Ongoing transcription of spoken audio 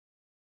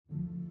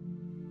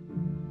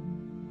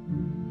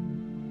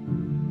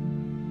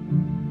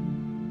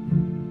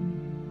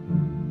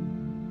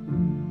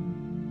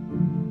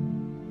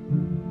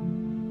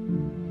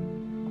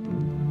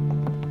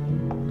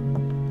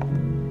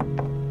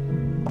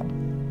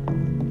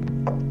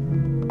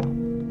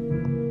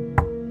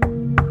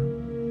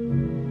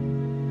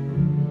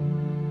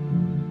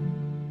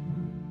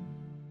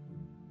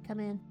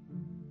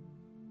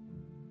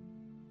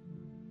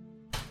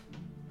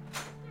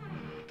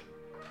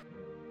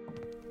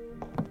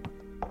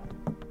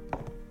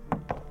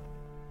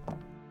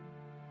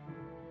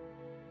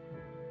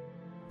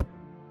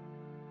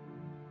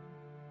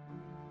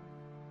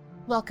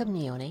Welcome,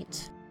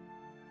 Neonate.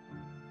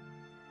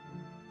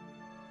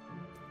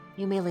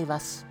 You may leave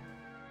us.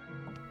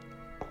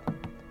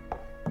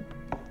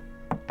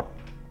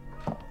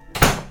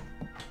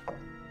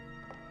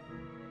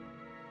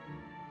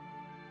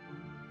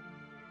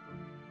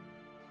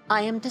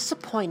 I am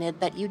disappointed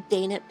that you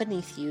deign it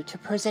beneath you to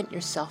present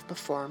yourself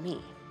before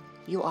me.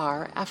 You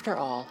are, after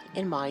all,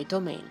 in my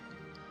domain.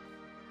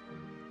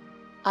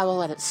 I will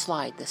let it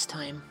slide this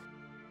time.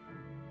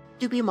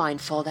 Do be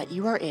mindful that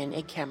you are in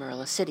a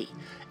Camarilla city,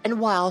 and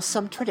while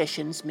some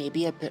traditions may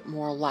be a bit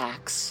more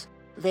lax,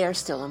 they are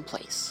still in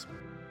place.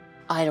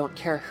 I don't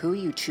care who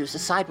you choose to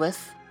side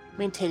with,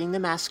 maintaining the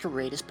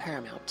masquerade is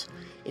paramount.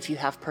 If you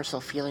have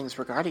personal feelings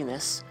regarding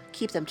this,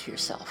 keep them to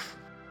yourself.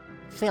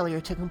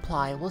 Failure to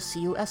comply will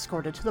see you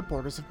escorted to the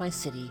borders of my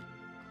city,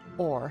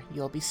 or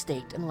you'll be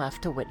staked and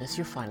left to witness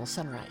your final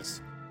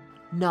sunrise.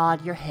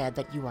 Nod your head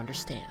that you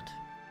understand.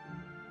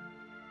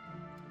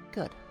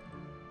 Good.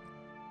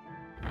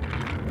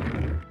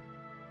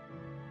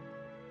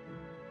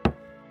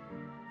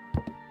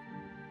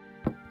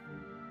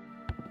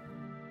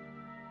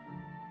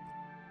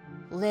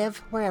 Live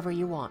wherever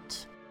you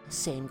want.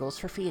 Same goes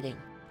for feeding,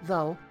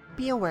 though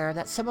be aware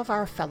that some of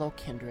our fellow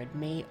kindred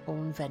may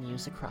own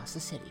venues across the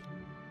city.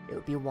 It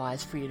would be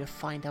wise for you to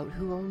find out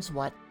who owns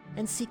what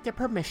and seek their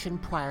permission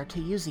prior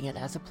to using it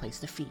as a place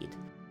to feed.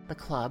 The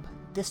club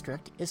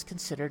district is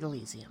considered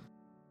Elysium.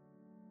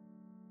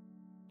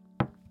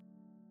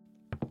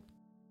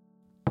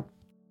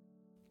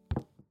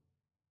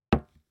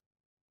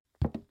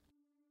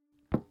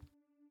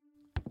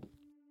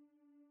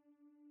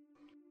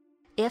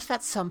 If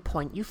at some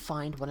point you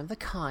find one of the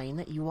kind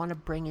that you want to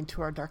bring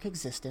into our dark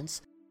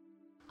existence,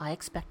 I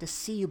expect to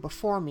see you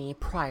before me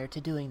prior to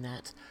doing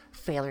that.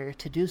 Failure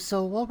to do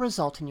so will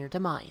result in your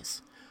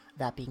demise.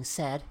 That being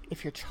said,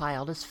 if your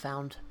child is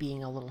found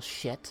being a little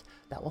shit,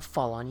 that will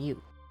fall on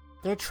you.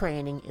 Their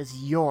training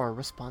is your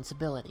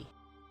responsibility.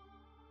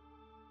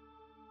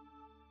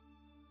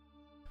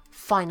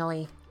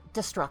 Finally,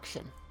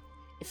 destruction.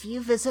 If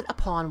you visit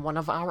upon one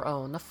of our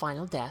own, the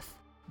final death,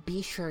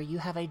 be sure you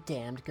have a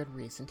damned good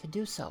reason to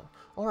do so,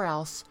 or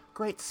else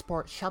great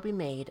sport shall be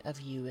made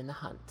of you in the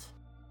hunt.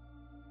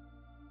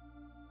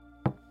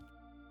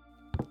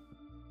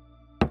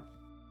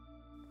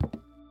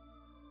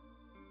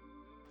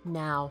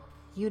 Now,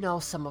 you know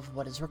some of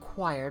what is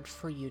required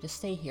for you to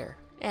stay here,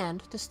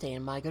 and to stay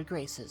in my good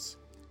graces.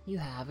 You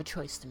have a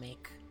choice to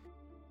make.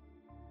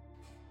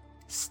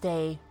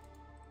 Stay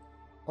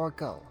or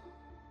go.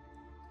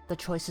 The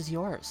choice is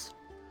yours.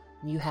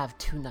 You have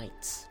 2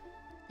 nights.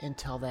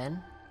 Until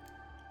then,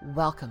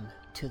 welcome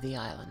to the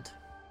island.